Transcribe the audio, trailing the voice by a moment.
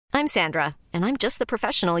I'm Sandra, and I'm just the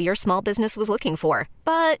professional your small business was looking for.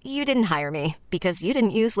 But you didn't hire me because you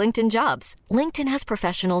didn't use LinkedIn Jobs. LinkedIn has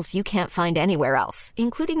professionals you can't find anywhere else,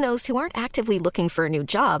 including those who aren't actively looking for a new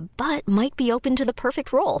job, but might be open to the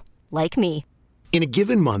perfect role, like me. In a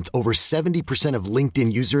given month, over 70% of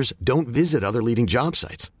LinkedIn users don't visit other leading job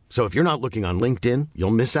sites. So if you're not looking on LinkedIn,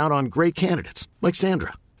 you'll miss out on great candidates like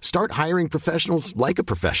Sandra. Start hiring professionals like a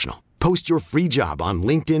professional. Post your free job on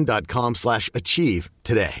linkedin.com/achieve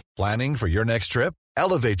today. Planning for your next trip?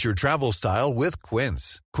 Elevate your travel style with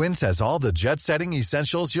Quince. Quince has all the jet-setting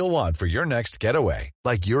essentials you'll want for your next getaway,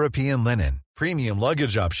 like European linen, premium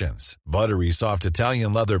luggage options, buttery soft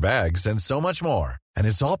Italian leather bags, and so much more. And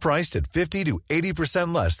it's all priced at 50 to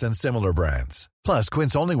 80% less than similar brands. Plus,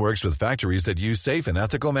 Quince only works with factories that use safe and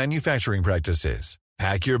ethical manufacturing practices.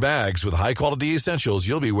 Pack your bags with high-quality essentials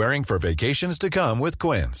you'll be wearing for vacations to come with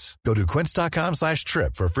Quince. Go to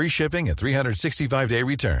quince.com/trip for free shipping and 365-day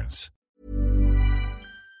returns.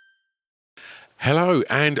 Hello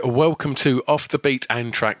and welcome to Off the Beat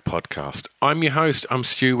and Track podcast. I'm your host, I'm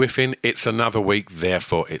Stu Whiffin. It's another week,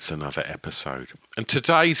 therefore it's another episode. And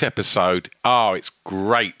today's episode, it's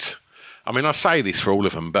great. I mean, I say this for all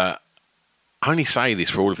of them, but I only say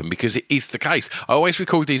this for all of them because it is the case. I always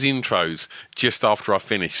record these intros just after I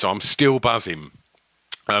finish, so I'm still buzzing.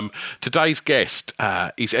 Today's guest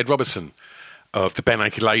is Ed Robertson of the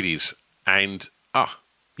Barenaked Ladies, and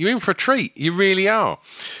you're in for a treat. You really are.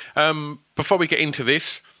 Before we get into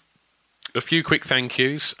this, a few quick thank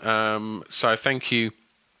yous. So thank you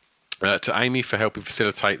to Amy for helping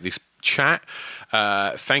facilitate this chat.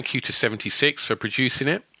 Thank you to 76 for producing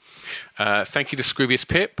it. Thank you to Scroobius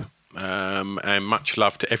Pip. And much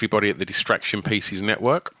love to everybody at the Distraction Pieces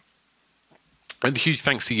Network. And a huge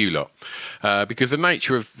thanks to you lot. Because the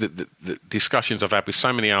nature of the discussions I've had with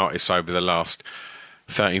so many artists over the last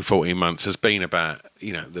 13, 14 months has been about,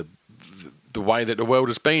 the way that the world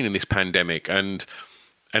has been in this pandemic, and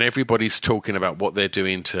everybody's talking about what they're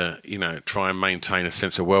doing to, try and maintain a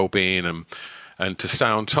sense of well-being and to stay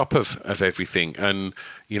on top of everything. And,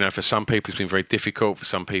 for some people it's been very difficult. For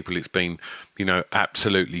some people it's been,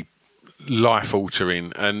 absolutely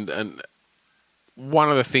life-altering. And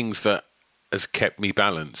one of the things that has kept me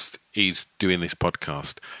balanced is doing this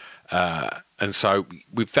podcast. And so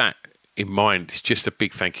with that in mind, it's just a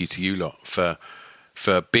big thank you to you lot for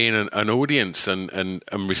being an audience and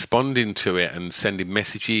responding to it and sending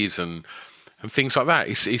messages and things like that.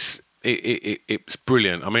 It's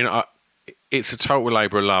brilliant. I mean, it's a total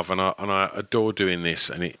labour of love, and I adore doing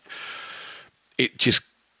this, and it just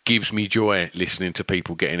gives me joy listening to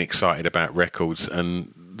people getting excited about records,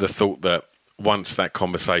 and the thought that once that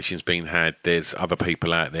conversation's been had, there's other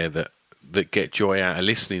people out there that get joy out of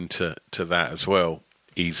listening to that as well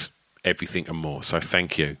is everything and more. So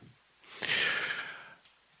thank you.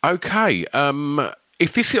 Okay,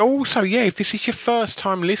 if this is your first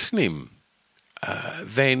time listening,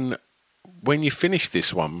 then when you finish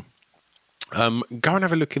this one, go and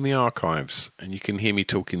have a look in the archives, and you can hear me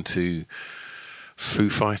talking to Foo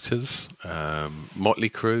Fighters, Motley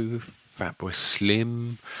Crue, Fatboy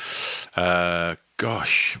Slim,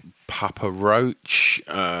 Papa Roach.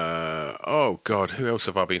 Who else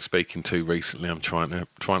have I been speaking to recently? I'm trying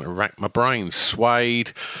to rack my brain.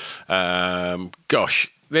 Suede.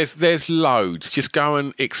 There's loads. Just go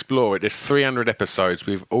and explore it. There's 300 episodes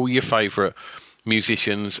with all your favourite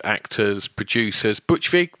musicians, actors, producers. Butch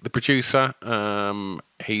Vig, the producer,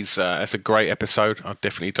 that's a great episode. I'll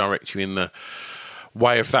definitely direct you in the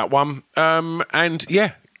way of that one. And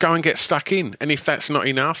yeah, go and get stuck in. And if that's not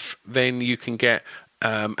enough, then you can get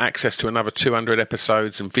access to another 200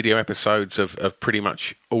 episodes and video episodes of pretty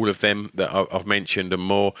much all of them that I've mentioned and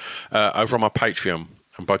more over on my Patreon.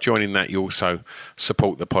 And by joining that, you also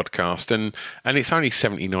support the podcast. And it's only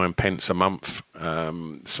 79 pence a month.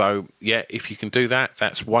 So, yeah, if you can do that,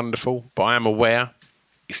 that's wonderful. But I am aware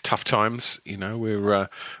it's tough times. We're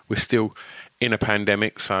still in a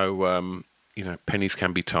pandemic. So, pennies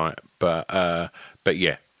can be tight. But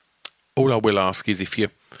yeah, all I will ask is if you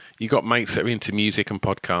got mates that are into music and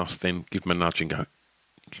podcasts, then give them a nudge and go,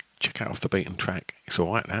 check out Off the Beaten Track. It's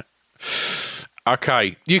all right, that.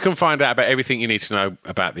 Okay, you can find out about everything you need to know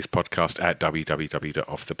about this podcast at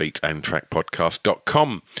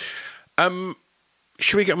www.offthebeatandtrackpodcast.com.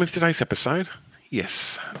 Should we get on with today's episode?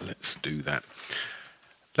 Yes, let's do that.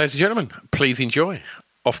 Ladies and gentlemen, please enjoy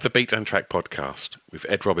Off the Beat and Track podcast with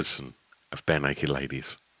Ed Robertson of Barenaked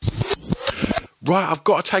Ladies. Right, I've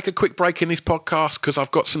got to take a quick break in this podcast because I've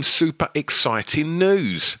got some super exciting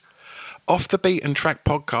news. Off the Beat and Track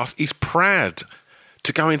podcast is proud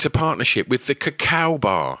to go into partnership with the Cacao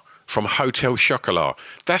Bar from Hotel Chocolat.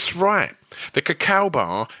 That's right. The cacao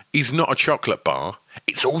bar is not a chocolate bar.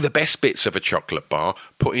 It's all the best bits of a chocolate bar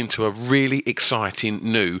put into a really exciting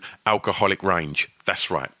new alcoholic range. That's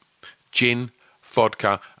right. Gin,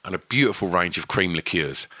 vodka, and a beautiful range of cream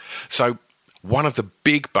liqueurs. So one of the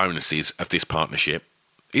big bonuses of this partnership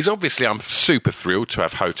is obviously I'm super thrilled to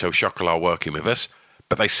have Hotel Chocolat working with us,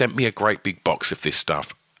 but they sent me a great big box of this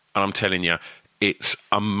stuff. And I'm telling you, it's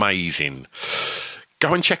amazing.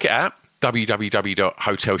 Go and check it out,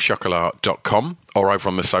 www.hotelchocolat.com, or over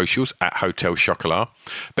on the socials at Hotel Chocolat.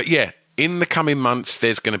 But yeah, in the coming months,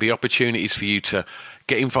 there's going to be opportunities for you to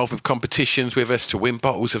get involved with competitions with us, to win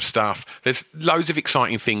bottles of stuff. There's loads of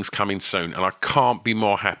exciting things coming soon, and I can't be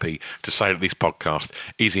more happy to say that this podcast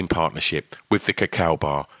is in partnership with the Cacao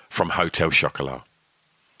Bar from Hotel Chocolat.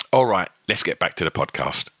 All right, let's get back to the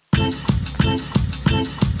podcast.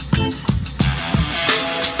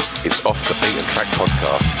 It's Off the Beaten Track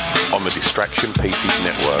podcast on the Distraction Pieces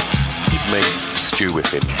Network with me, Stu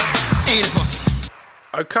Whiffin.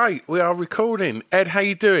 Okay, we are recording. Ed, how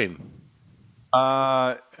you doing?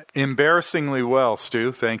 Embarrassingly well,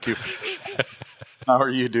 Stu. Thank you. How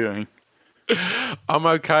are you doing? I'm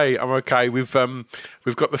okay. We've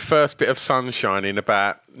got the first bit of sunshine in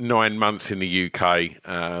about 9 months in the UK.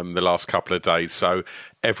 The last couple of days, so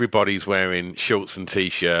everybody's wearing shorts and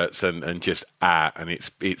t-shirts and just and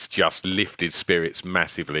it's just lifted spirits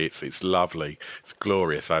massively. It's lovely. It's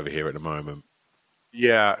glorious over here at the moment.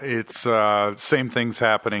 Yeah, it's same things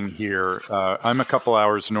happening here. I'm a couple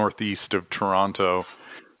hours northeast of Toronto,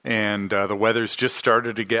 and the weather's just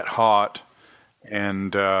started to get hot.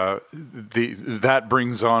 And that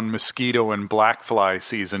brings on mosquito and black fly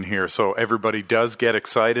season here. So everybody does get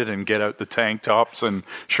excited and get out the tank tops and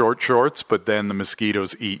short shorts, but then the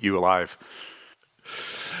mosquitoes eat you alive.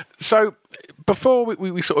 So before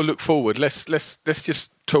we sort of look forward, let's just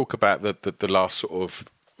talk about the last sort of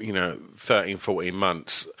 13, 14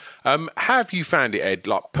 months. How have you found it, Ed,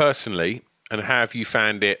 like personally, and how have you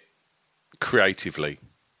found it creatively?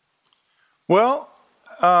 Well,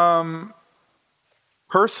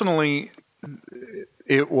 personally,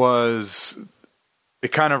 it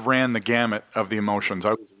kind of ran the gamut of the emotions. I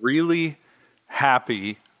was really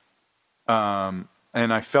happy, and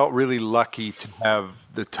I felt really lucky to have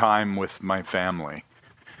the time with my family.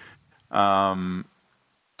 I'm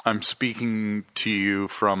speaking to you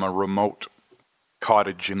from a remote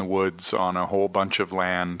cottage in the woods on a whole bunch of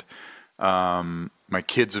land. My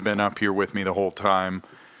kids have been up here with me the whole time.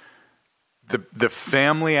 The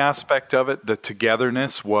family aspect of it, the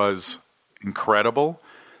togetherness was incredible,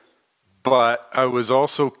 but I was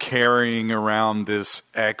also carrying around this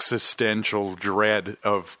existential dread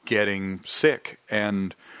of getting sick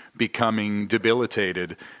and becoming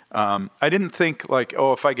debilitated. I didn't think like,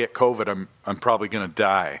 if I get COVID, I'm probably going to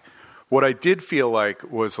die. What I did feel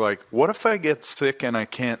like was like, what if I get sick and I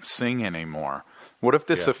can't sing anymore? What if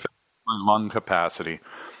this affects my lung capacity?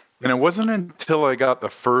 And it wasn't until I got the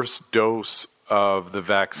first dose of the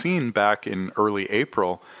vaccine back in early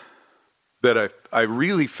April that I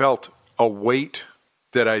really felt a weight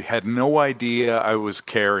that I had no idea I was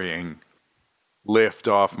carrying lift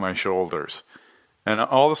off my shoulders. And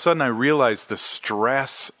all of a sudden I realized the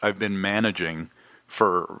stress I've been managing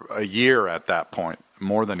for a year at that point,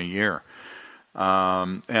 more than a year.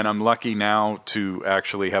 And I'm lucky now to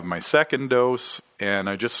actually have my second dose, and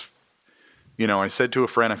I just... I said to a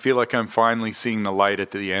friend, I feel like I'm finally seeing the light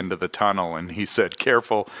at the end of the tunnel. And he said,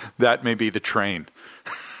 careful, that may be the train.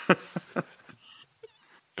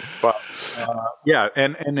 But,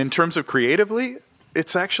 and in terms of creatively,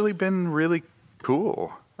 it's actually been really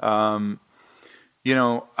cool. I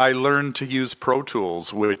learned to use Pro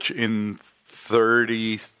Tools, which in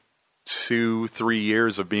 3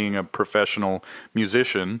 years of being a professional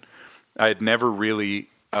musician, I had never really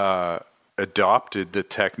adopted the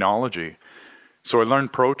technology. So I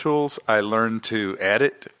learned Pro Tools. I learned to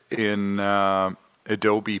edit in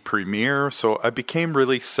Adobe Premiere. So I became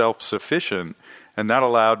really self-sufficient, and that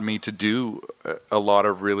allowed me to do a lot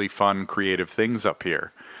of really fun, creative things up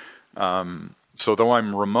here. So though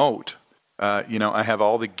I'm remote, I have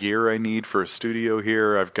all the gear I need for a studio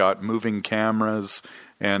here. I've got moving cameras,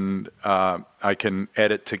 and I can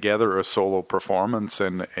edit together a solo performance,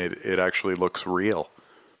 and it actually looks real.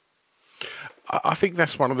 I think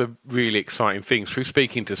that's one of the really exciting things through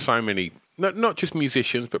speaking to so many, not just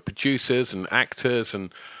musicians, but producers and actors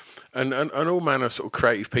and all manner of sort of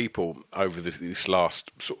creative people over this last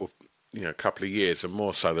sort of couple of years, and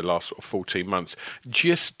more so the last sort of 14 months.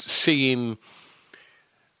 Just seeing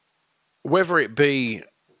whether it be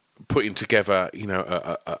putting together,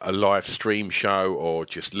 a live stream show or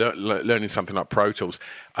just learning something like Pro Tools.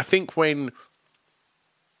 I think when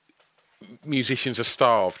musicians are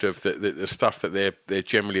starved of the stuff that they're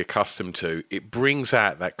generally accustomed to, it brings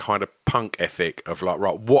out that kind of punk ethic of like,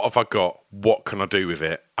 right, what have I got? What can I do with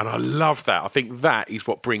it? And I love that. I think that is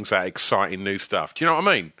what brings out exciting new stuff. Do you know what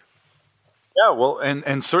I mean? Yeah, well,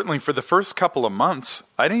 and certainly for the first couple of months,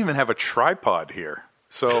 I didn't even have a tripod here.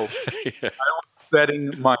 So Yeah. I was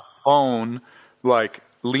setting my phone, like,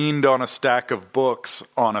 leaned on a stack of books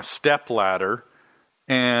on a step ladder,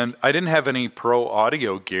 and I didn't have any pro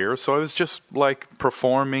audio gear, so I was just, like,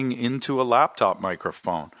 performing into a laptop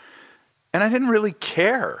microphone. And I didn't really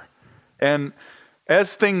care. And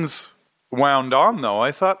as things wound on, though,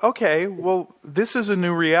 I thought, okay, well, this is a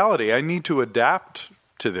new reality. I need to adapt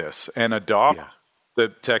to this and adopt the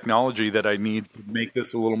technology that I need to make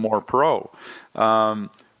this a little more pro.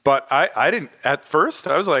 But I didn't, at first,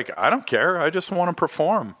 I was like, I don't care. I just want to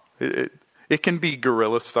perform. It can be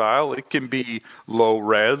guerrilla style. It can be low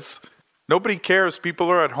res. Nobody cares.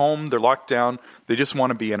 People are at home. They're locked down. They just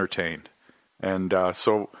want to be entertained. And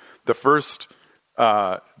so the first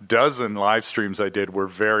dozen live streams I did were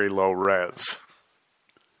very low res.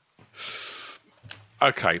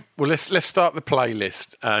 Okay, well, let's start the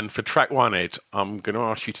playlist. And for track one, Ed, I'm going to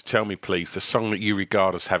ask you to tell me, please, the song that you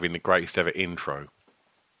regard as having the greatest ever intro.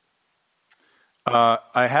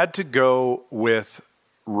 I had to go with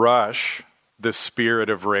Rush, The Spirit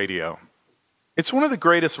of Radio. It's one of the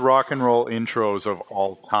greatest rock and roll intros of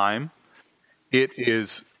all time. It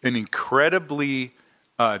is an incredibly,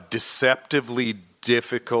 deceptively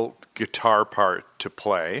difficult guitar part to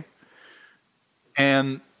play.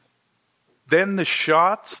 And then the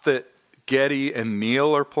shots that Geddy and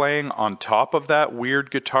Neil are playing on top of that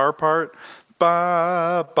weird guitar part,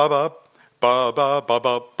 ba ba ba ba ba ba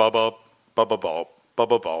ba ba ba ba ba ba ba ba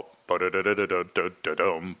ba ba.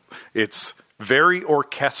 It's very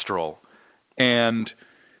orchestral, and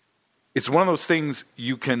it's one of those things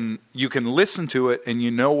you can listen to it and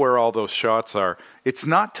you know where all those shots are. It's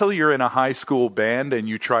not till you're in a high school band and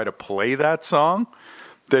you try to play that song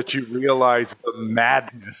that you realize the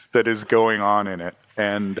madness that is going on in it.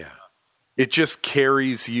 And it just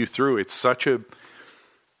carries you through. It's such a...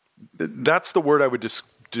 That's the word I would just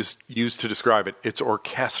use to describe it. It's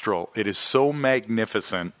orchestral. It is so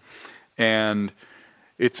magnificent. And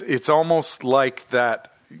it's almost like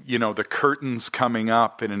that, the curtains coming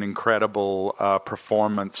up in an incredible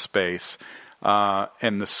performance space.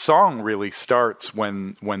 And the song really starts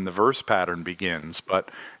when the verse pattern begins,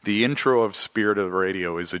 but the intro of Spirit of the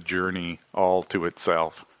Radio is a journey all to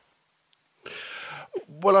itself.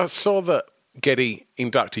 Well, I saw that Geddy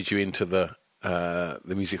inducted you into the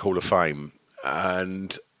Music Hall of Fame,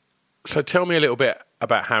 and so tell me a little bit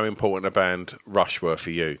about how important a band Rush were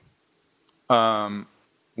for you.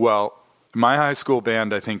 Well, my high school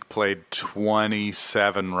band, I think, played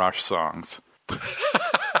 27 Rush songs.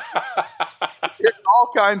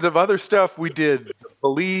 All kinds of other stuff. We did The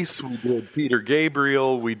Police, we did Peter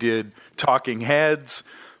Gabriel, we did Talking Heads,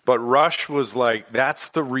 but Rush was like, that's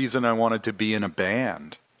the reason I wanted to be in a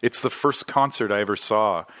band. It's the first concert I ever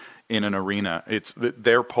saw in an arena.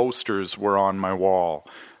 Their posters were on my wall.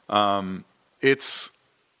 It's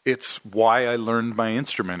why I learned my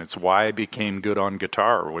instrument. It's why I became good on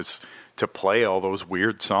guitar, was to play all those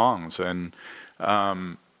weird songs. And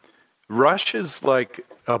Rush is like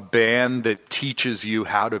a band that teaches you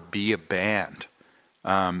how to be a band,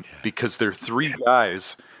 because they're three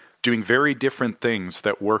guys doing very different things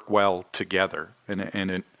that work well together,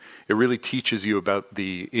 and it really teaches you about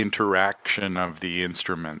the interaction of the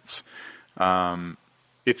instruments.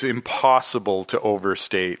 It's impossible to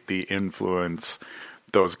overstate the influence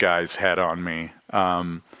those guys had on me,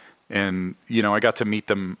 and I got to meet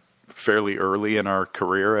them fairly early in our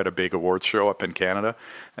career at a big awards show up in Canada,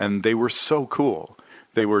 and they were so cool.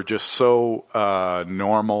 They were just so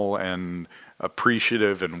normal and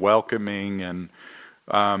appreciative and welcoming. And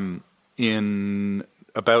in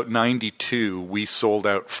about 92, we sold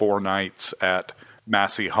out 4 nights at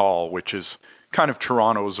Massey Hall, which is kind of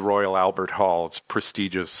Toronto's Royal Albert Hall. It's a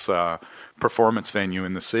prestigious performance venue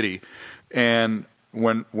in the city. And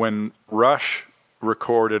when Rush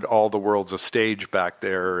recorded All the World's a Stage back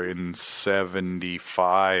there in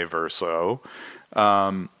 75 or so,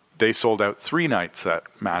 they sold out 3 nights at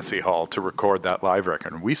Massey Hall to record that live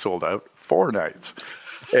record. We sold out 4 nights.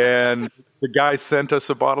 And the guy sent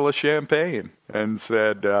us a bottle of champagne and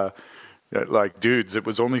said, dudes, it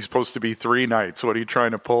was only supposed to be 3 nights. What are you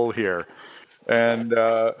trying to pull here? And,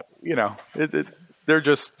 they're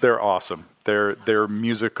awesome. They're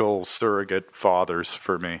musical surrogate fathers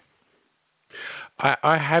for me.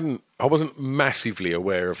 I wasn't massively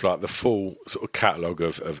aware of like the full sort of catalogue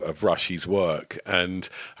of Rush's work, and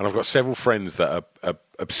I've got several friends that are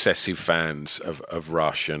obsessive fans of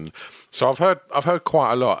Rush, and so I've heard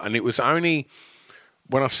quite a lot. And it was only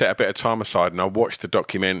when I set a bit of time aside and I watched the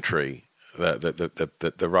documentary,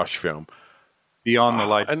 the Rush film, Beyond the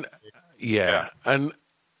Light, and and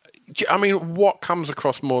I mean, what comes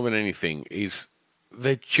across more than anything is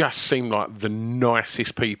they just seem like the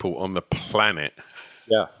nicest people on the planet.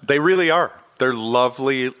 Yeah, they really are. They're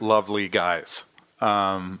lovely, lovely guys.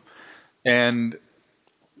 And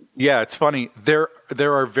yeah, it's funny. There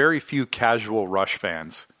are very few casual Rush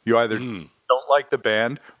fans. You either don't like the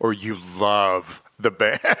band or you love the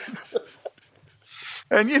band.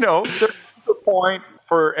 And, there's a point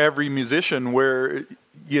for every musician where,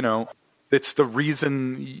 it's the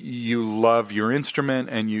reason you love your instrument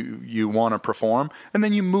and you want to perform, and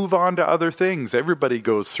then you move on to other things. Everybody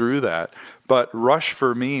goes through that. But Rush,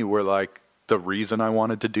 for me, were like the reason I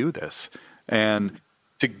wanted to do this. And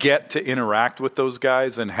to get to interact with those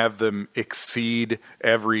guys and have them exceed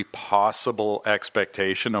every possible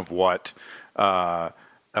expectation of what a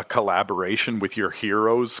collaboration with your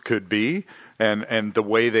heroes could be, and the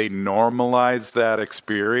way they normalize that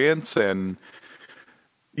experience. And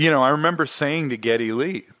I remember saying to Geddy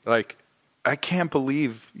Lee, like, I can't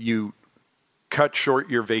believe you cut short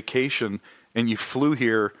your vacation and you flew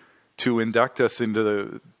here to induct us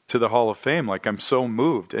into the Hall of Fame. Like, I'm so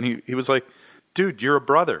moved. And he was like, dude, you're a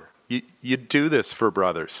brother. You do this for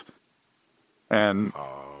brothers. And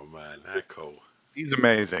oh man, that's cool. He's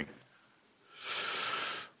amazing.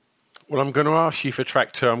 Well, I'm going to ask you for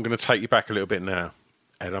track 2. I'm going to take you back a little bit now.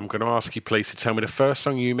 And I'm going to ask you, please, to tell me the first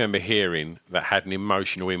song you remember hearing that had an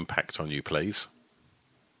emotional impact on you, please.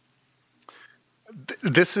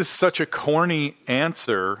 This is such a corny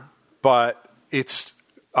answer, but it's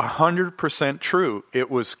 100% true.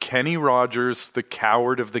 It was Kenny Rogers' "The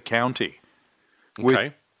Coward of the County,"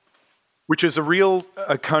 Okay. which is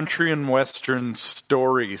a country and western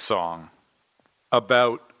story song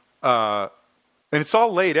about... and it's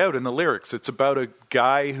all laid out in the lyrics. It's about a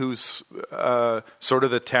guy who's sort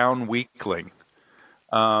of the town weakling.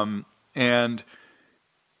 And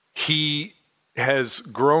he has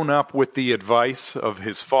grown up with the advice of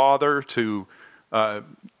his father to,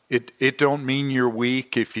 it don't mean you're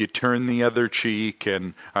weak if you turn the other cheek,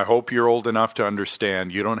 and I hope you're old enough to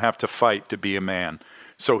understand you don't have to fight to be a man.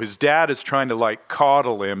 So his dad is trying to like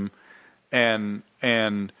coddle him and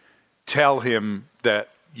tell him that,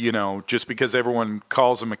 just because everyone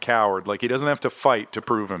calls him a coward, like he doesn't have to fight to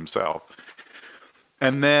prove himself.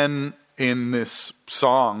 And then in this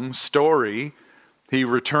story, he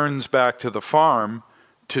returns back to the farm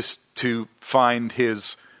to find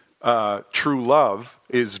his true love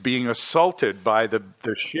is being assaulted by the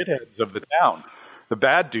shitheads of the town, the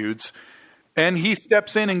bad dudes, and he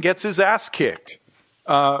steps in and gets his ass kicked.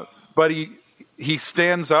 But he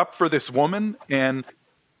stands up for this woman, and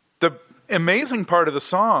the amazing part of the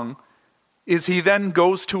song is he then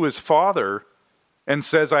goes to his father and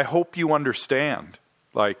says, I hope you understand.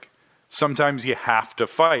 Like, sometimes you have to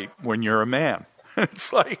fight when you're a man.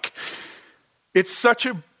 It's like, it's such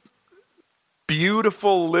a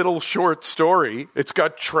beautiful little short story. It's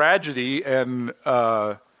got tragedy and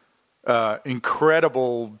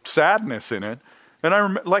incredible sadness in it. And I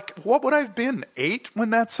remember, like, what would I have been, 8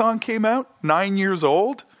 when that song came out? 9 years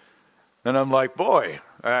old? And I'm like, boy,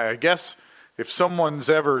 I guess if someone's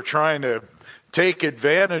ever trying to take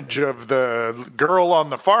advantage of the girl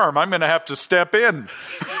on the farm, I'm going to have to step in.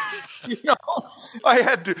 I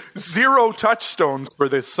had 0 touchstones for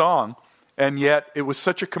this song, and yet it was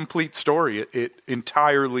such a complete story. It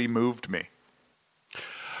entirely moved me.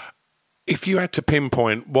 If you had to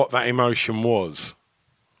pinpoint what that emotion was,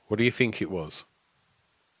 what do you think it was?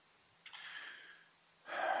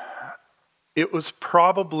 It was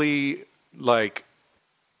probably like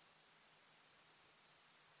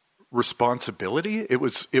responsibility. It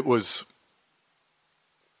was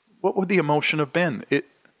what would the emotion have been? It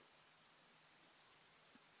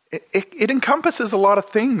encompasses a lot of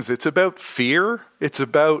things. It's about fear. It's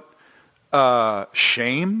about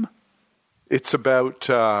shame. It's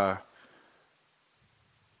about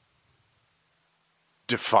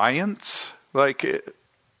defiance. Like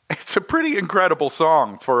it's a pretty incredible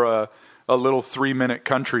song for a little 3-minute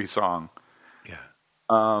country song. Yeah.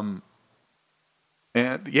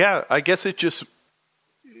 And yeah, I guess it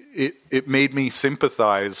made me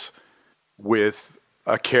sympathize with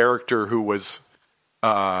a character who was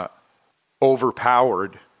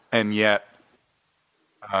overpowered and yet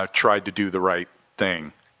tried to do the right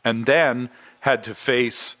thing, and then had to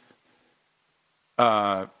face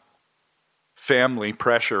family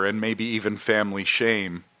pressure and maybe even family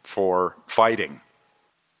shame for fighting.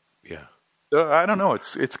 Yeah. I don't know.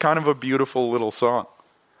 It's kind of a beautiful little song.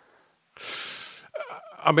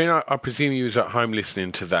 I mean, I presume you was at home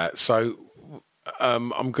listening to that. So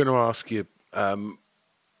I'm going to ask you,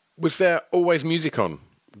 was there always music on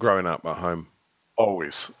growing up at home?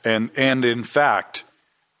 Always. And in fact,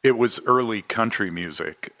 it was early country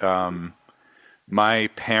music. My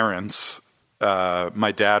parents,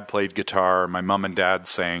 my dad played guitar, my mom and dad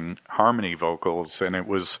sang harmony vocals, and it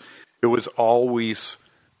was always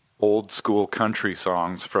old school country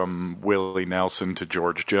songs from Willie Nelson to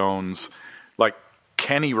George Jones. Like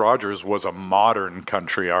Kenny Rogers was a modern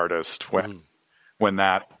country artist when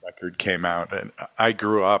that record came out, and I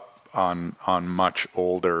grew up on much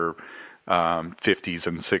older 50s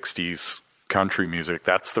and 60s country music.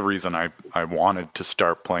 That's the reason I wanted to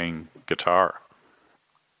start playing guitar.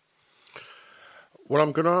 Well,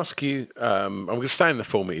 I'm going to ask you, I'm going to stay in the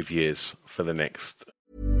formative years for the next.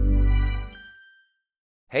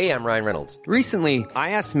 Hey, I'm Ryan Reynolds. Recently,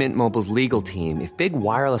 I asked Mint Mobile's legal team if big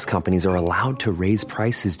wireless companies are allowed to raise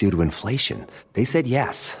prices due to inflation. They said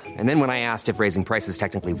yes. And then when I asked if raising prices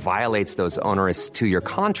technically violates those onerous 2-year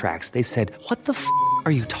contracts, they said, "What the f***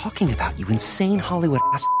 are you talking about, you insane Hollywood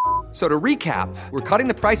ass?" So to recap, we're cutting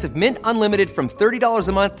the price of Mint Unlimited from $30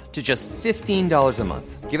 a month to just $15 a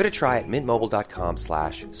month. Give it a try at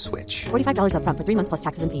mintmobile.com/switch. $45 up front for 3 months plus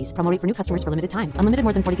taxes and fees. Promo rate for new customers for limited time. Unlimited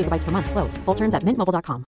more than 40 gigabytes per month. Slows full terms at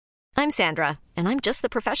mintmobile.com. I'm Sandra, and I'm just the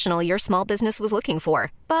professional your small business was looking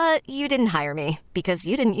for. But you didn't hire me because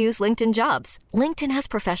you didn't use LinkedIn Jobs. LinkedIn has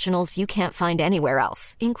professionals you can't find anywhere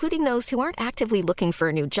else, including those who aren't actively looking for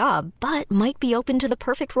a new job, but might be open to the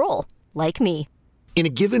perfect role, like me. In a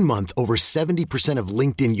given month, over 70% of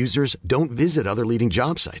LinkedIn users don't visit other leading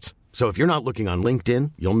job sites. So if you're not looking on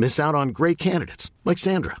LinkedIn, you'll miss out on great candidates like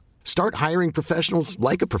Sandra. Start hiring professionals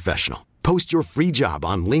like a professional. Post your free job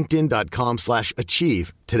on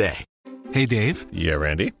linkedin.com/achieve today. Hey, Dave. Yeah,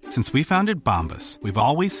 Randy. Since we founded Bombas, we've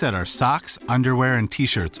always said our socks, underwear, and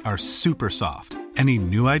T-shirts are super soft. Any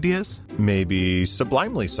new ideas? Maybe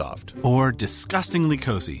sublimely soft. Or disgustingly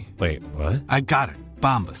cozy. Wait, what? I got it.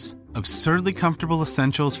 Bombas. Absurdly comfortable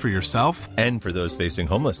essentials for yourself and for those facing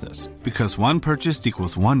homelessness. Because one purchased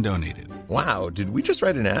equals one donated. Wow, did we just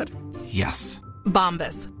write an ad? Yes.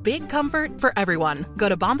 Bombas. Big comfort for everyone. Go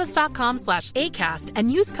to bombas.com/ACAST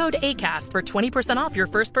and use code ACAST for 20% off your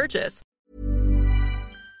first purchase.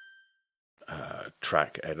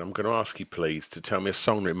 Track, Ed, I'm going to ask you, please, to tell me a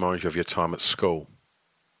song that reminds you of your time at school.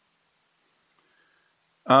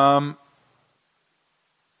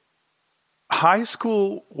 High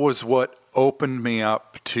school was what opened me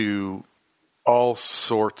up to all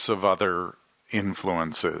sorts of other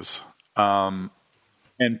influences. And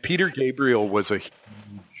Peter Gabriel was a huge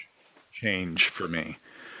change for me.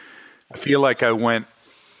 I feel like I went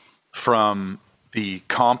from the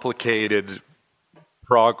complicated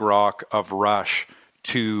prog rock of Rush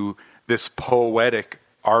to this poetic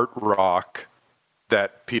art rock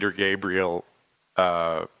that Peter Gabriel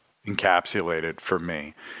encapsulated for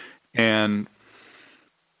me. And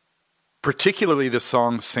particularly the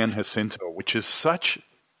song San Jacinto, which is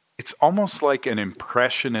it's almost like an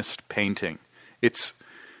impressionist painting.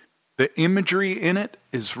 The imagery in it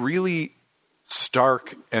is really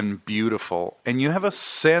stark and beautiful, and you have a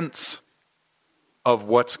sense of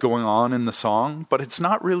what's going on in the song, but it's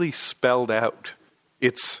not really spelled out.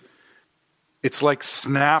 It's like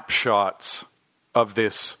snapshots of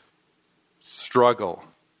this struggle.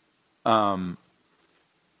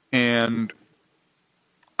 And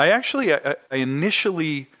I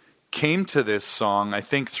initially came to this song, I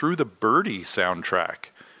think, through the Birdie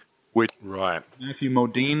soundtrack, which Matthew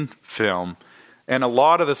Modine film, and a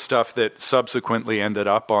lot of the stuff that subsequently ended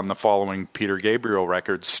up on the following Peter Gabriel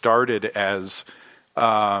records started as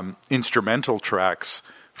instrumental tracks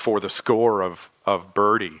for the score of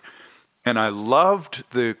Birdie. And I loved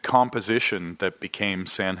the composition that became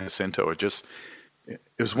San Jacinto. It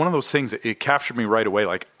was one of those things that it captured me right away.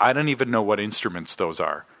 Like, I don't even know what instruments those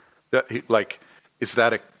are. Is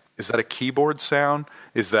that a keyboard sound?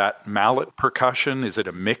 Is that mallet percussion? Is it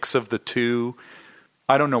a mix of the two?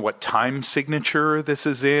 I don't know what time signature this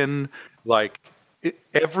is in.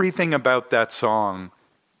 Everything about that song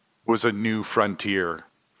was a new frontier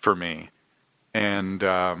for me. And,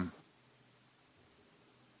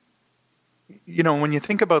 when you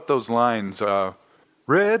think about those lines,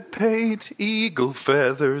 red paint, eagle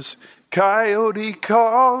feathers, coyote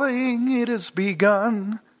calling, it has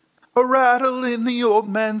begun. A rattle in the old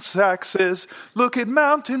man's sack says, look at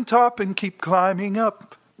mountaintop and keep climbing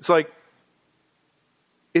up. It's like,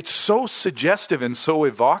 it's so suggestive and so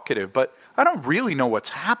evocative, but I don't really know what's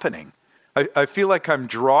happening. I feel like I'm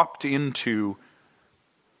dropped into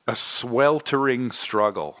a sweltering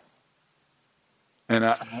struggle. And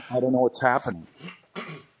I don't know what's happening.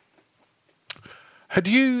 Had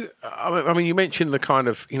you? I mean, you mentioned the kind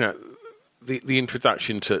of the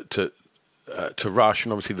introduction to Rush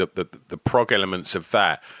and obviously the prog elements of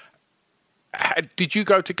that. Did you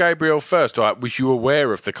go to Gabriel first, or was you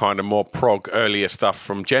aware of the kind of more prog earlier stuff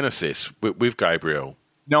from Genesis with Gabriel?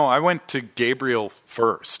 No, I went to Gabriel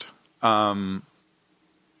first. I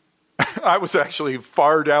was actually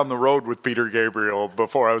far down the road with Peter Gabriel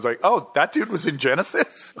before I was like, oh, that dude was in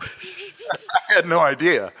Genesis? I had no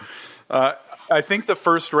idea. I think the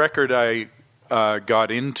first record I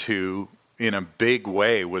got into in a big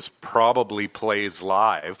way was probably Plays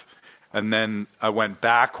Live. And then I went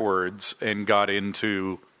backwards and got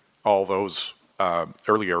into all those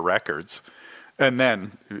earlier records. And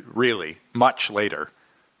then, really, much later,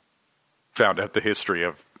 found out the history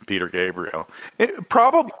of Peter Gabriel.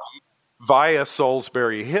 Probably via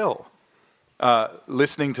Salisbury Hill,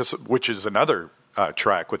 listening to, which is another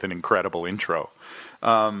track with an incredible intro.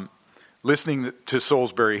 Listening to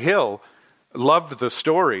Salisbury Hill, loved the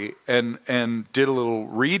story and did a little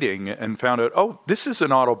reading and found out, oh, this is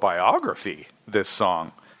an autobiography, this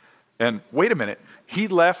song. And wait a minute, he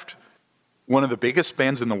left one of the biggest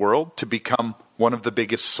bands in the world to become one of the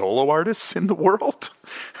biggest solo artists in the world.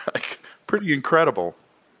 Like, pretty incredible.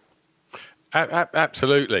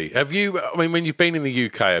 Absolutely. Have you? I mean, when you've been in the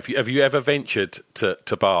UK, have you ever ventured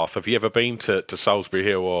to Bath? Have you ever been to Salisbury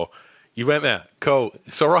Hill, or you went there? Cool.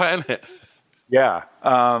 It's all right, isn't it? Yeah.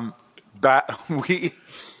 Bath.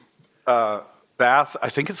 I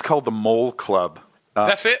think it's called the Mole Club.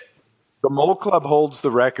 That's it. The Mole Club holds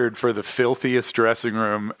the record for the filthiest dressing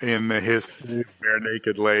room in the history of bare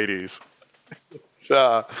naked ladies.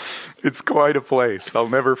 It's quite a place. I'll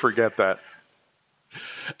never forget that.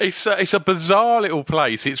 It's a bizarre little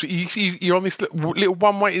place. You're on this little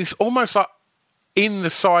one way. It's almost like in the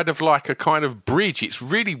side of like a kind of bridge. It's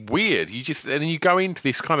really weird. And you go into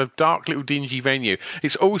this kind of dark little dingy venue.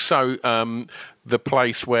 It's also the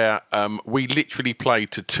place where we literally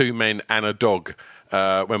played to two men and a dog.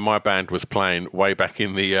 When my band was playing way back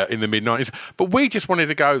in the mid-90s. But we just wanted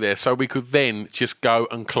to go there so we could then just go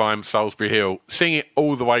and climb Salisbury Hill, sing it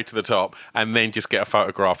all the way to the top, and then just get a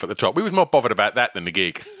photograph at the top. We was more bothered about that than the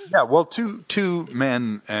gig. Yeah, well, two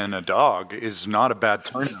men and a dog is not a bad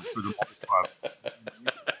turnout for the club.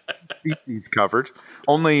 Species covered.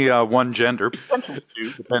 Only one gender, potentially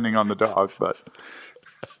two, depending on the dog, but...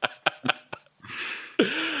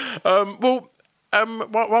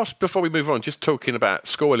 Whilst before we move on, just talking about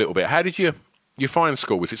school a little bit. How did you find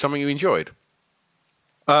school? Was it something you enjoyed?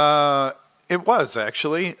 It was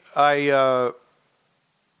actually. I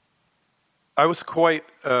was quite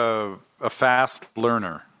a fast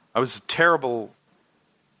learner. I was terrible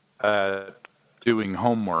at doing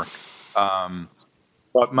homework,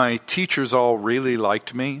 but my teachers all really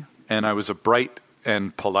liked me, and I was a bright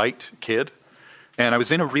and polite kid, and I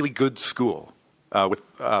was in a really good school. With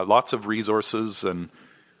lots of resources, and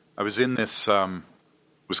I was in this,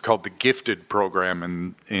 was called the Gifted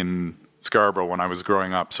program in Scarborough when I was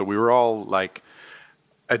growing up. So we were all like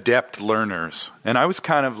adept learners, and I was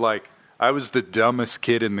kind of like, I was the dumbest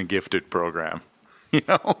kid in the Gifted program. You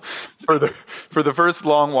know, for the first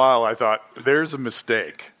long while, I thought, there's a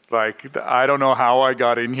mistake. Like, I don't know how I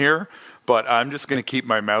got in here, but I'm just going to keep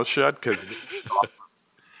my mouth shut because it's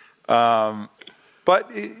awesome.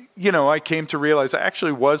 But, you know, I came to realize I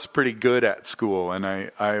actually was pretty good at school, and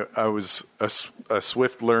I was a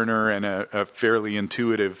swift learner and a fairly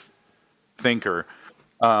intuitive thinker.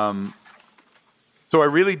 So I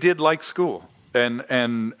really did like school, and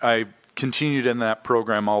I continued in that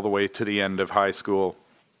program all the way to the end of high school,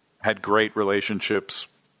 had great relationships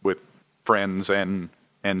with friends and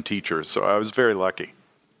teachers, so I was very lucky.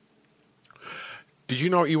 Did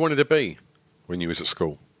you know what you wanted to be when you was at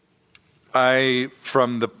school?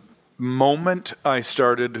 From the moment I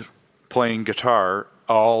started playing guitar,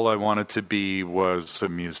 all I wanted to be was a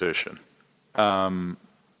musician.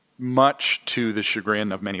 Much to the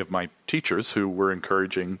chagrin of many of my teachers who were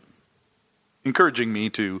encouraging me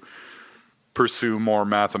to pursue more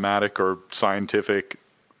mathematic or scientific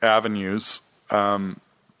avenues.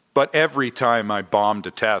 But every time I bombed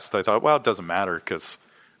a test, I thought, well, it doesn't matter because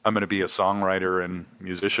I'm going to be a songwriter and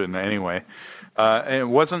musician anyway. And it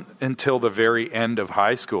wasn't until the very end of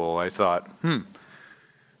high school I thought,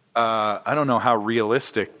 I don't know how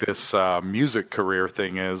realistic this music career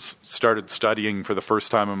thing is. Started studying for the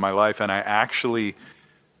first time in my life, and I actually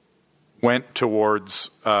went towards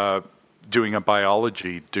doing a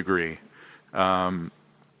biology degree.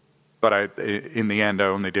 But in the end, I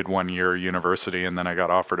only did 1 year of university, and then I got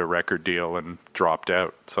offered a record deal and dropped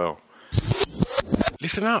out. So,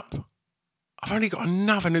 listen up. I've only got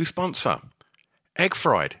another new sponsor, Egg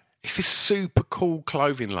Fried. It's this super cool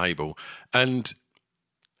clothing label. And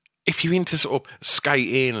if you're into sort of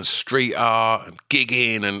skating and street art and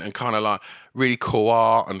gigging and kind of like really cool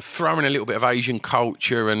art and throwing a little bit of Asian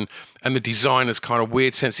culture and the designer's kind of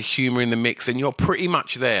weird sense of humour in the mix, then you're pretty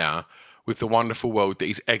much there with the wonderful world that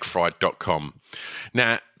is eggfried.com.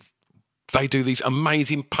 Now, they do these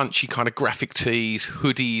amazing punchy kind of graphic tees,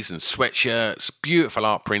 hoodies and sweatshirts, beautiful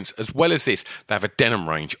art prints. As well as this, they have a denim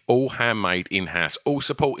range, all handmade in-house, all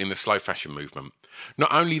supporting the slow fashion movement.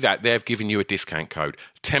 Not only that, they've given you a discount code,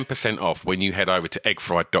 10% off when you head over to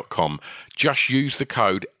eggfried.com. Just use the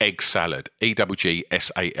code EGGSALAD,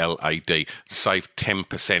 EGGSALAD, save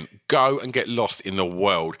 10%. Go and get lost in the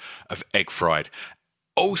world of Egg Fried.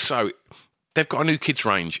 Also, they've got a new kids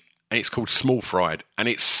range, and it's called Small Fried, and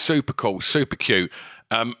it's super cool, super cute.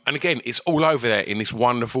 And again, it's all over there in this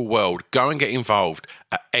wonderful world. Go and get involved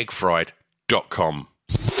at eggfried.com.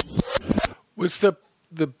 Was the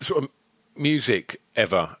sort of music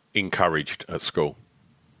ever encouraged at school?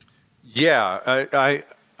 Yeah,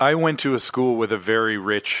 I went to a school with a very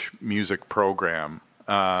rich music program,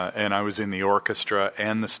 and I was in the orchestra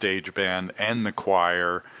and the stage band and the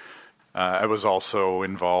choir. I was also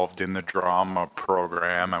involved in the drama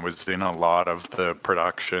program. I was in a lot of the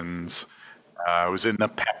productions. I was in the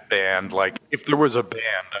pep band. Like, if there was a band,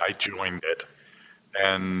 I joined it.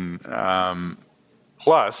 And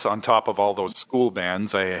plus, on top of all those school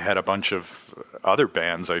bands, I had a bunch of other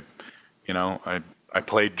bands. I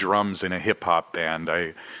played drums in a hip-hop band.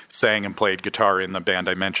 I sang and played guitar in the band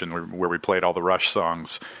I mentioned where we played all the Rush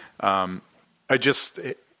songs.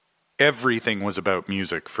 Everything was about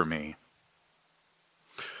music for me.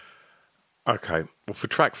 Okay, well, for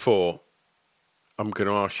track 4, I'm going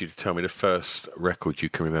to ask you to tell me the first record you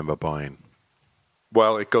can remember buying.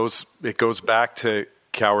 Well, it goes back to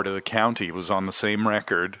Coward of the County. It was on the same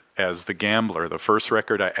record as The Gambler. The first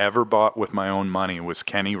record I ever bought with my own money was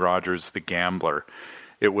Kenny Rogers' The Gambler.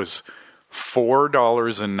 It was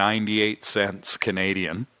 $4.98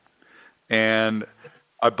 Canadian, and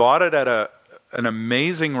I bought it at an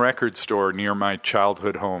amazing record store near my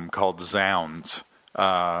childhood home called Zounds.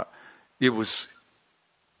 It was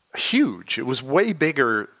huge. It was way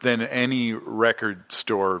bigger than any record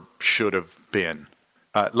store should have been.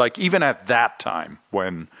 Like, even at that time,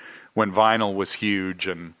 when vinyl was huge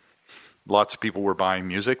and lots of people were buying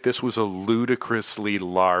music, this was a ludicrously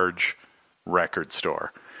large record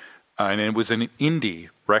store. And it was an indie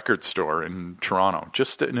record store in Toronto.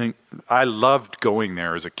 I loved going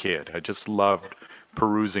there as a kid. I just loved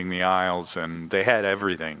perusing the aisles, and they had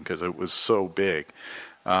everything because it was so big.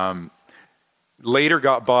 Later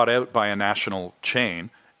got bought out by a national chain,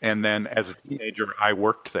 and then as a teenager, I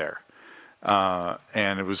worked there.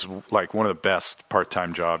 And it was like one of the best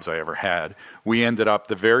part-time jobs I ever had. We ended up,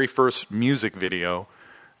 the very first music video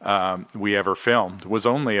we ever filmed was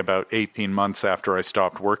only about 18 months after I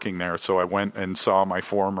stopped working there. So I went and saw my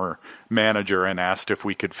former manager and asked if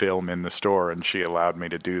we could film in the store, and she allowed me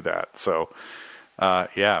to do that. So,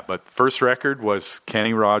 but first record was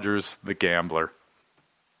Kenny Rogers' The Gambler.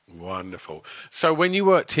 Wonderful. So when you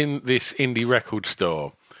worked in this indie record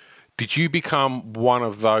store, did you become one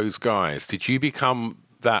of those guys? Did you become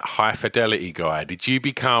that high fidelity guy? Did you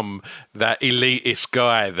become that elitist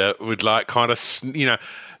guy that would like kind of,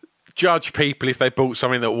 judge people if they bought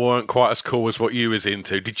something that weren't quite as cool as what you was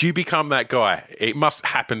into? Did you become that guy? It must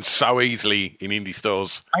happen so easily in indie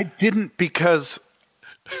stores. I didn't, because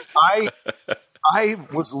I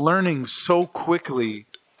was learning so quickly,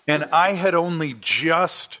 and I had only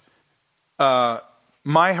just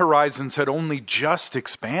my horizons had only just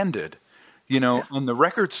expanded, and the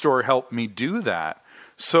record store helped me do that.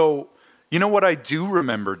 So, what I do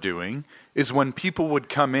remember doing is when people would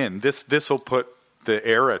come in, this will put the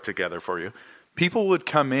era together for you. People would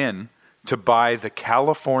come in to buy the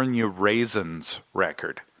California Raisins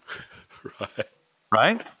record.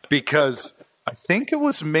 Right? Because I think it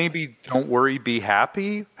was maybe Don't Worry, Be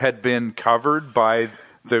Happy had been covered by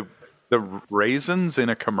the Raisins in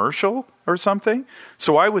a commercial or something.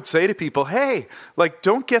 So I would say to people, hey,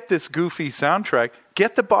 don't get this goofy soundtrack.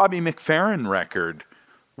 Get the Bobby McFerrin record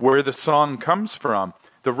where the song comes from.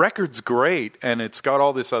 The record's great, and it's got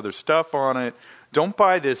all this other stuff on it. Don't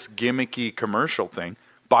buy this gimmicky commercial thing.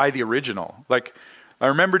 Buy the original. I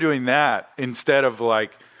remember doing that instead of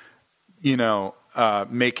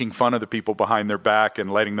making fun of the people behind their back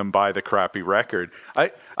and letting them buy the crappy record.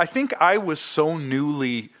 I think I was so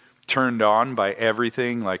newly turned on by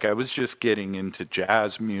everything. Like, I was just getting into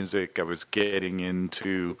jazz music. I was getting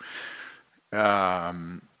into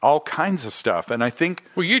all kinds of stuff. And I think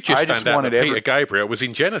well, you just found out that Peter Gabriel was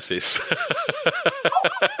in Genesis.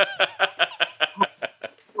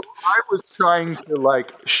 I was trying to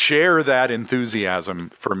like share that enthusiasm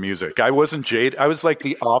for music. I wasn't jaded. I was like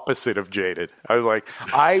the opposite of jaded. I was like,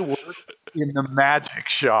 I work in the magic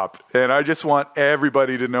shop, and I just want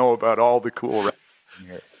everybody to know about all the cool records in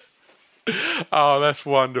here. Oh, that's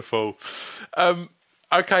wonderful.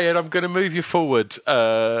 Okay, Ed, I'm going to move you forward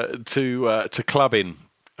to clubbing.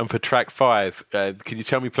 And for track 5, can you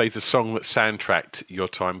tell me, please, the song that soundtracked your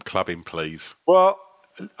time clubbing, please? Well,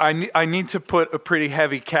 I need to put a pretty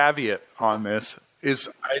heavy caveat on this, is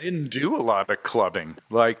I didn't do a lot of clubbing.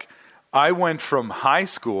 Like, I went from high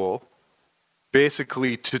school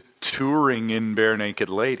basically to touring in Bare Naked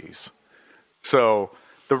Ladies. So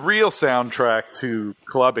the real soundtrack to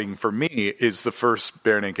clubbing for me is the first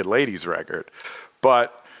Bare Naked Ladies record.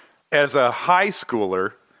 But as a high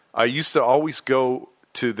schooler, I used to always go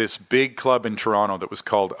to this big club in Toronto that was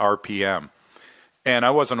called RPM. And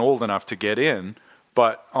I wasn't old enough to get in,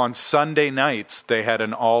 but on Sunday nights, they had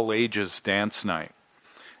an all-ages dance night.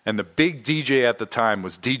 And the big DJ at the time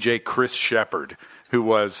was DJ Chris Shepard, who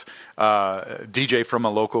was DJ from a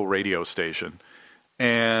local radio station.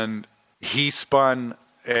 And he spun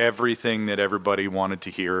everything that everybody wanted to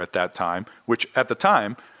hear at that time, which at the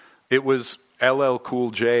time, it was LL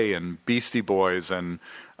Cool J and Beastie Boys and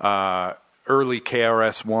early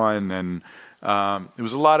KRS-One, and it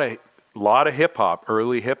was a lot of hip-hop,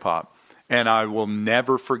 early hip-hop. And I will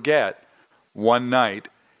never forget one night,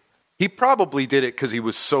 he probably did it because he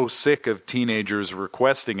was so sick of teenagers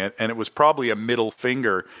requesting it, and it was probably a middle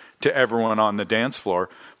finger to everyone on the dance floor,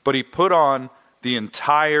 but he put on the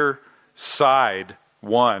entire side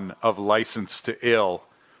one of License to Ill,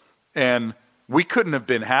 and we couldn't have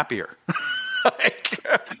been happier.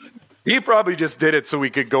 He probably just did it so we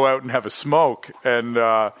could go out and have a smoke, and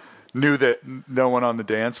knew that no one on the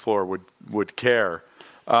dance floor would care.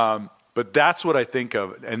 But that's what I think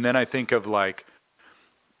of. And then I think of like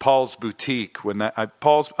Paul's Boutique. I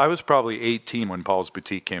was probably 18 when Paul's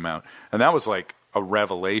Boutique came out, and that was like a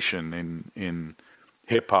revelation in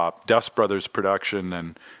hip hop. Dust Brothers production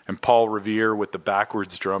and Paul Revere with the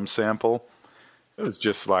backwards drum sample. It was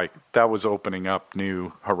just like that was opening up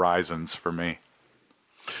new horizons for me.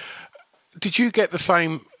 Did you get the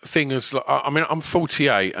same thing as? I mean, I'm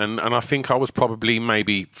 48, and I think I was probably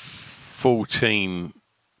maybe 14.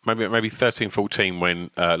 Maybe 13, 14 when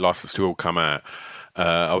License to Ill come out.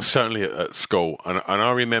 I was certainly at school, and I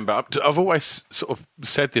remember, I've always sort of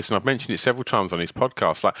said this, and I've mentioned it several times on this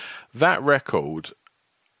podcast, like, that record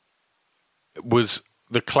was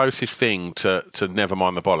the closest thing to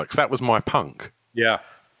Nevermind the Bollocks. That was my punk. Yeah.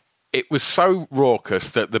 It was so raucous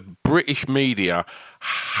that the British media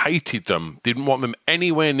hated them, didn't want them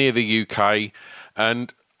anywhere near the UK,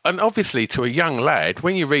 and obviously, to a young lad,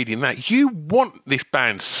 when you're reading that, you want this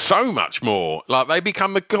band so much more. Like, they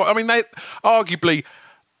become they arguably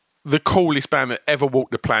the coolest band that ever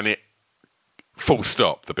walked the planet, full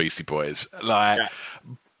stop, the Beastie Boys.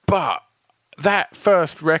 But that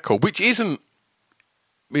first record, which isn't,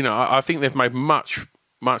 I think they've made much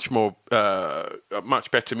more, much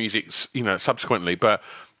better music, subsequently, but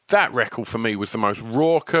that record for me was the most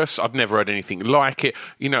raucous. I'd never heard anything like it,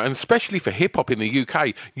 and especially for hip hop in the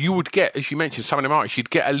UK, you would get, as you mentioned, some of them artists, you'd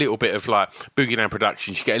get a little bit of like Boogie Down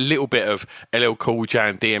Productions, you get a little bit of LL Cool J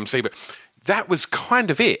and DMC, but that was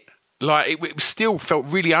kind of it. Like, it still felt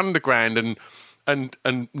really underground and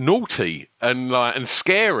naughty and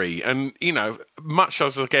scary, and much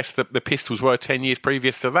as I guess the Pistols were 10 years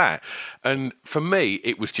previous to that. And for me,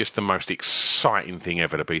 it was just the most exciting thing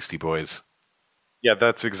ever, the Beastie Boys. Yeah,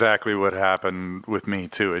 that's exactly what happened with me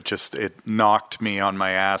too. It knocked me on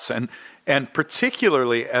my ass, and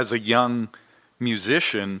particularly as a young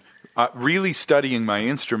musician, really studying my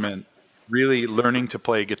instrument, really learning to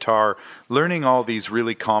play guitar, learning all these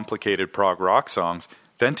really complicated prog rock songs,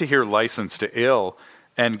 then to hear License to Ill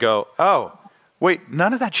and go, oh, wait,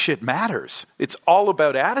 none of that shit matters. It's all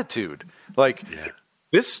about attitude. Like,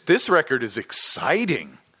 this record is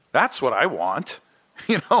exciting. That's what I want.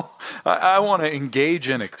 I want to engage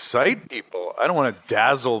and excite people. I don't want to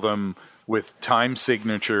dazzle them with time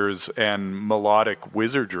signatures and melodic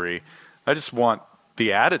wizardry. I just want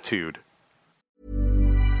the attitude.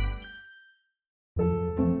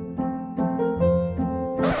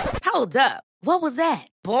 Hold up. What was that?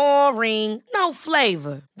 Boring. No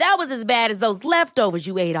flavor. That was as bad as those leftovers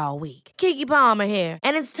you ate all week. Keke Palmer here.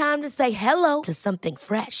 And it's time to say hello to something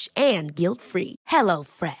fresh and guilt-free. Hello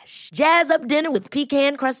Fresh. Jazz up dinner with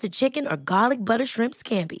pecan-crusted chicken or garlic butter shrimp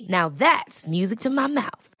scampi. Now that's music to my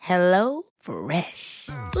mouth. Hello Fresh.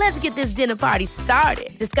 Let's get this dinner party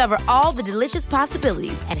started. Discover all the delicious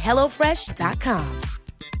possibilities at HelloFresh.com.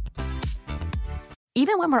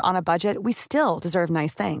 Even when we're on a budget, we still deserve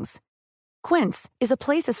nice things. Quince is a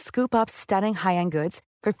place to scoop up stunning high-end goods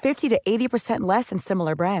for 50 to 80% less than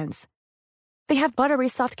similar brands. They have buttery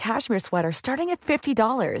soft cashmere sweaters starting at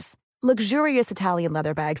 $50, luxurious Italian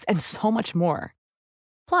leather bags, and so much more.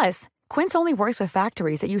 Plus, Quince only works with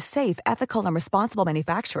factories that use safe, ethical, and responsible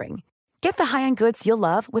manufacturing. Get the high-end goods you'll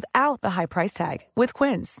love without the high price tag with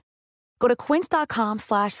Quince. Go to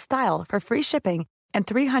quince.com/style for free shipping and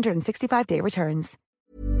 365-day returns.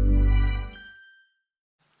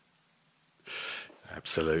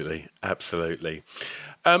 Absolutely, absolutely.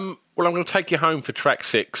 Well, I'm going to take you home for track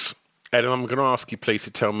 6, and I'm going to ask you, please,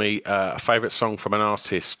 to tell me a favourite song from an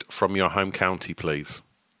artist from your home county, please.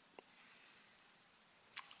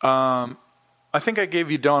 I think I gave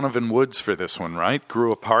you Donovan Woods for this one, right?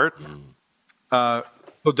 Grew Apart. Well,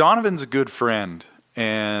 Donovan's a good friend,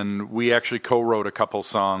 and we actually co-wrote a couple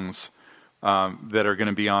songs that are going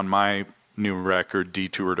to be on my new record,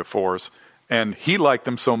 Detour de Force. And he liked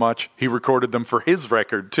them so much, he recorded them for his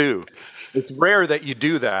record, too. It's rare that you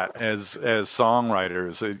do that as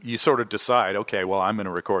songwriters. You sort of decide, okay, well, I'm going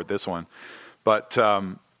to record this one. But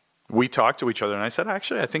we talked to each other, and I said,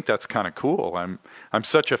 actually, I think that's kind of cool. I'm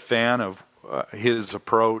such a fan of his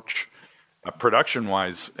approach,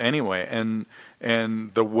 production-wise anyway.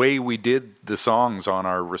 And the way we did the songs on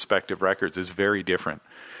our respective records is very different.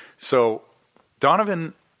 So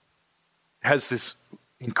Donovan has this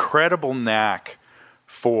incredible knack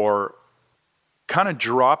for kind of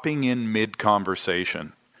dropping in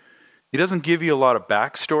mid-conversation. He doesn't give you a lot of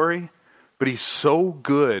backstory, but he's so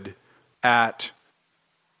good at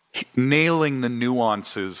nailing the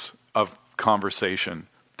nuances of conversation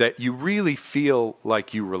that you really feel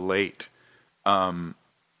like you relate to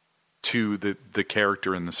the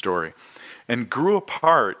character in the story. And Grew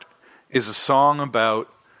Apart is a song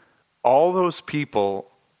about all those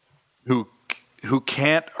people who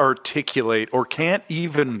can't articulate or can't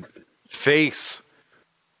even face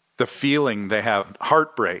the feeling they have,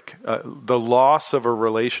 heartbreak, the loss of a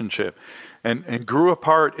relationship. And Grew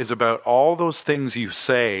Apart is about all those things you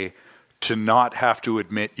say to not have to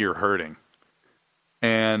admit you're hurting.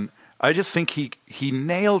 And I just think he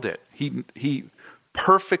nailed it. He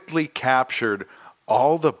perfectly captured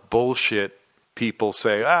all the bullshit people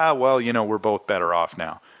say, well, we're both better off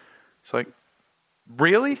now. It's like,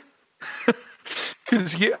 really?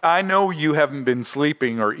 Because I know you haven't been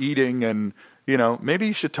sleeping or eating, and maybe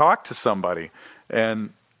you should talk to somebody.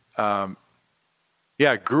 And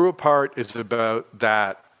Grew Apart is about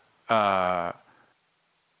that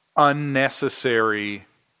unnecessary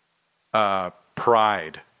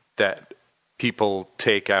pride that people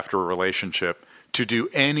take after a relationship to do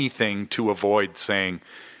anything to avoid saying,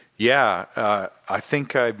 I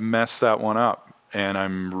think I messed that one up and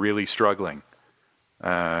I'm really struggling.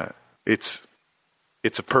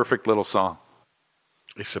 It's a perfect little song.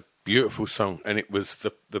 It's a beautiful song, and it was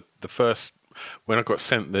the first, when I got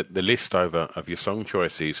sent the list over of your song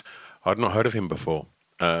choices, I'd not heard of him before,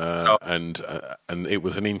 and it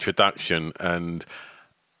was an introduction, and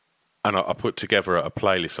I put together a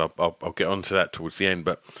playlist. I'll get onto that towards the end,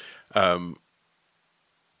 but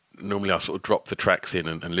normally I sort of drop the tracks in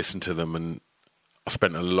and listen to them, and I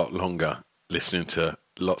spent a lot longer listening to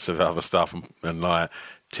lots of other stuff and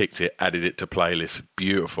ticked it, added it to playlists.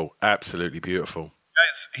 Beautiful, absolutely beautiful.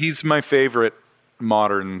 He's my favorite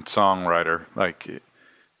modern songwriter.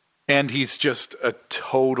 And he's just a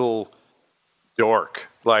total dork.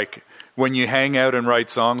 Like, when you hang out and write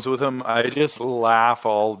songs with him, I just laugh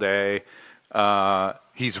all day.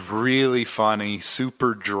 He's really funny,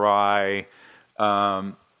 super dry,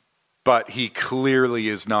 but he clearly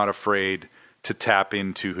is not afraid to tap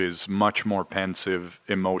into his much more pensive,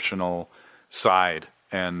 emotional side.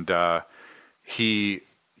 And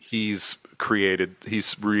he's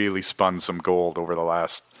really spun some gold over the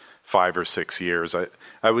last 5 or 6 years.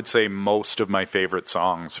 I would say most of my favorite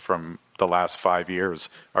songs from the last 5 years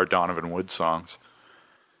are Donovan Woods songs.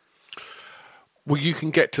 Well, you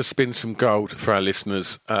can get to spin some gold for our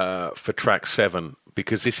listeners for track 7,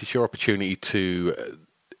 because this is your opportunity to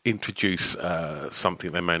introduce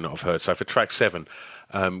something they may not have heard. So for track 7,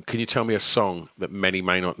 can you tell me a song that many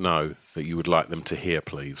may not know that you would like them to hear,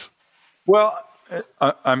 please? Well,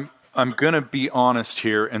 I'm going to be honest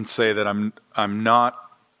here and say that I'm not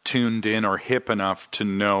tuned in or hip enough to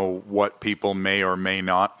know what people may or may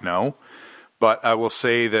not know. But I will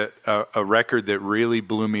say that a record that really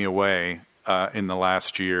blew me away in the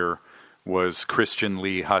last year was Christian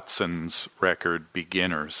Lee Hudson's record,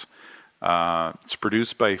 Beginners. It's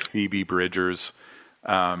produced by Phoebe Bridgers.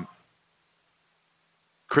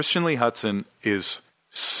 Christian Lee Hudson is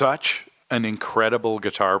such an incredible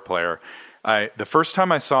guitar player. The first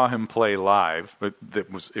time I saw him play live,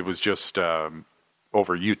 it was just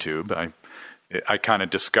over YouTube. I kind of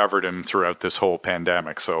discovered him throughout this whole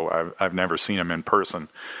pandemic, so I've never seen him in person.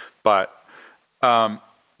 But the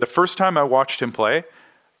first time I watched him play,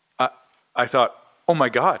 I thought, oh my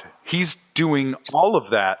God, he's doing all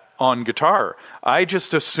of that on guitar. I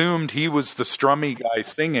just assumed he was the strummy guy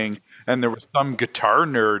singing, and there was some guitar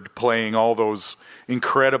nerd playing all those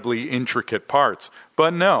incredibly intricate parts.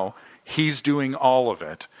 But no, he's doing all of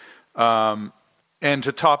it. And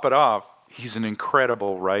to top it off, he's an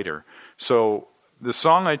incredible writer. So the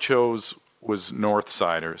song I chose was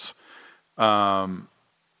Northsiders.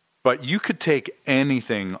 But you could take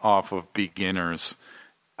anything off of Beginners.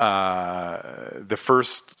 I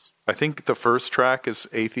think the first track is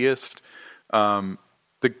Atheist. The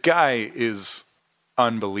guy is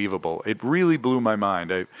unbelievable. It really blew my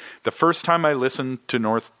mind. The first time I listened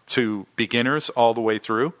to Beginners all the way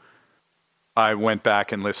through, I went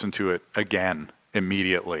back and listened to it again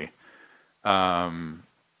immediately. But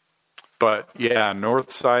yeah,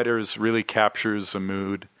 Northsiders really captures a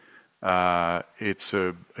mood. It's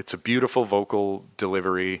a beautiful vocal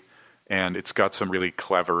delivery, and it's got some really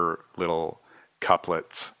clever little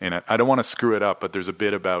couplets in it. I don't want to screw it up, but there's a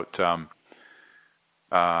bit about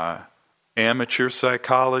amateur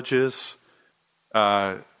psychologists,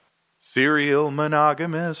 serial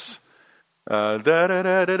monogamous,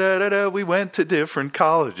 we went to different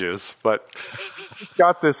colleges, but it's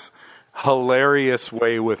got this hilarious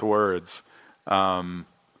way with words. I'm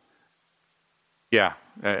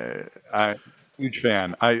huge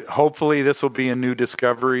fan. Hopefully this will be a new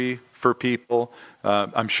discovery for people.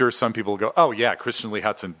 I'm sure some people go, oh yeah, Christian Lee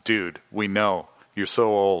Hudson, dude, we know. You're so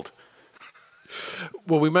old.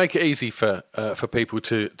 Well, we make it easy for people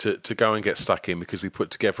to go and get stuck in, because we put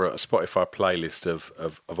together a Spotify playlist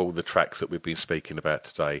of all the tracks that we've been speaking about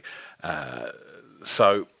today.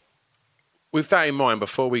 So with that in mind,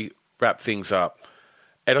 before we wrap things up,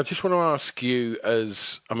 Ed, I just want to ask you,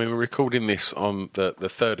 we're recording this on the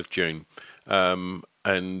 3rd of June,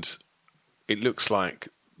 and it looks like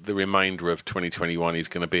the remainder of 2021 is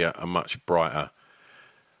going to be a much brighter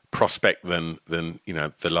prospect than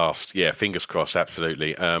the last, fingers crossed,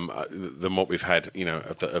 absolutely, than what we've had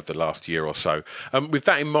of the last year or so. With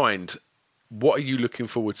that in mind, what are you looking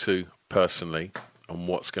forward to personally, and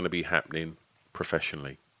what's going to be happening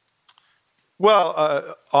professionally?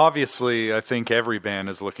 Well, obviously, I think every band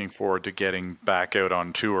is looking forward to getting back out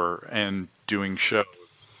on tour and doing shows.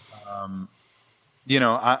 I'm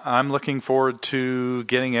looking forward to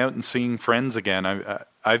getting out and seeing friends again.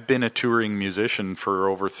 I've been a touring musician for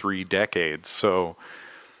over 3 decades, so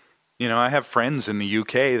I have friends in the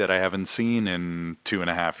UK that I haven't seen in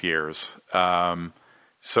 2.5 years.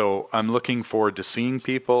 So I'm looking forward to seeing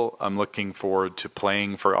people. I'm looking forward to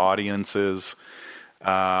playing for audiences.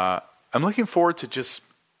 I'm looking forward to just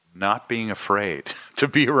not being afraid to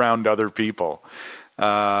be around other people.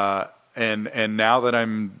 And now that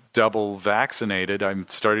I'm double vaccinated, I'm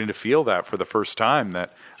starting to feel that for the first time,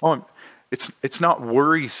 that it's not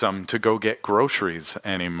worrisome to go get groceries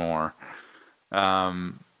anymore.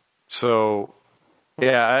 So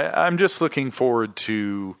yeah, I'm just looking forward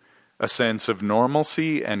to a sense of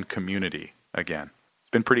normalcy and community again. It's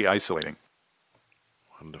been pretty isolating.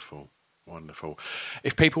 Wonderful.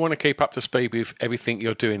 If people want to keep up to speed with everything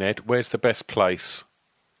you're doing, Ed, where's the best place?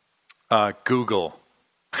 Google.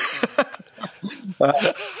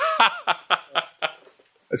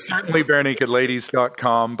 Certainly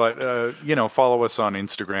barenakedladies.com, but follow us on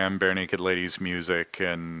Instagram, Bare Naked Ladies Music,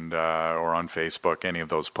 and or on Facebook, any of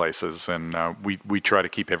those places, and we try to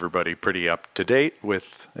keep everybody pretty up to date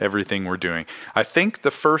with everything we're doing. I think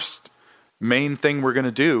the first main thing we're going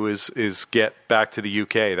to do is get back to the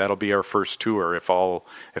UK. That'll be our first tour if all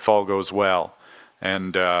goes well,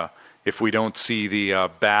 and if we don't see the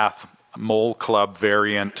Bath Mole Club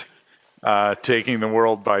variant taking the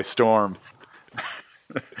world by storm.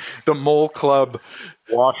 The Mole Club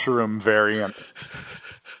washroom variant.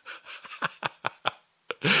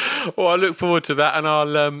 Well, I look forward to that, and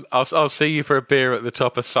I'll see you for a beer at the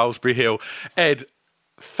top of Salisbury Hill. Ed,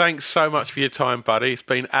 thanks so much for your time, buddy. It's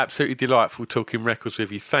been absolutely delightful talking records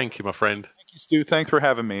with you. Thank you, my friend. Thank you, Stu. Thanks for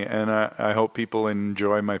having me, and I hope people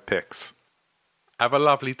enjoy my picks. Have a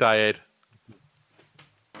lovely day, Ed.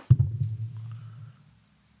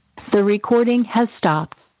 The recording has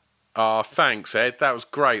stopped. Oh, thanks, Ed. That was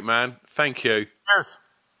great, man. Thank you. Cheers.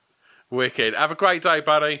 Wicked. Have a great day,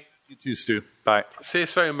 buddy. You too, Stu. Bye. See you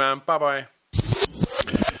soon, man. Bye-bye.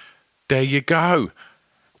 There you go.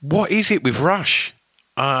 What is it with Rush?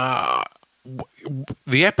 The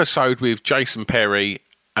episode with Jason Perry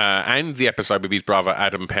and the episode with his brother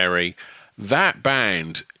Adam Perry, that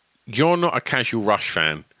band, you're not a casual Rush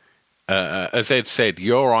fan. As Ed said,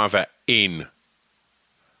 you're either in,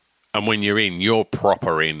 and when you're in, you're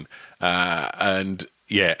proper in. And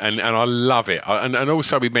I love it. And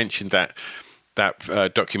also we mentioned that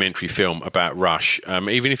documentary film about Rush.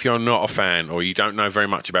 Even if you're not a fan or you don't know very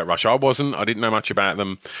much about Rush, I didn't know much about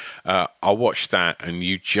them. I watched that and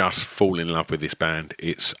you just fall in love with this band.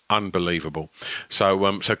 It's unbelievable. So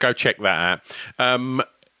go check that out.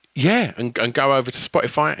 And go over to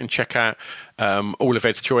Spotify and check out all of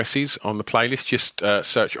Ed's choices on the playlist. Just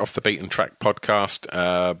search Off the Beaten Track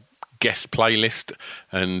podcast guest playlist,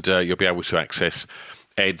 and you'll be able to access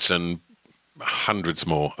Ed's and hundreds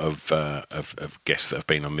more of guests that have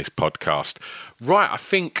been on this podcast. Right, I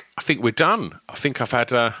think we're done. I think I've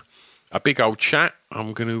had a big old chat.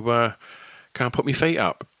 I'm going to go and put my feet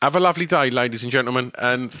up. Have a lovely day, ladies and gentlemen,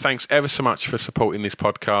 and thanks ever so much for supporting this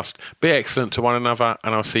podcast. Be excellent to one another,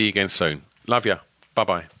 and I'll see you again soon. Love you.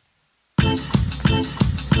 Bye-bye.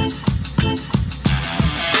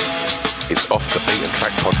 It's Off the Beaten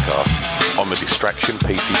Track podcast on the Distraction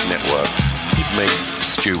Pieces Network with me,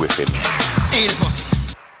 Stu Whiffen.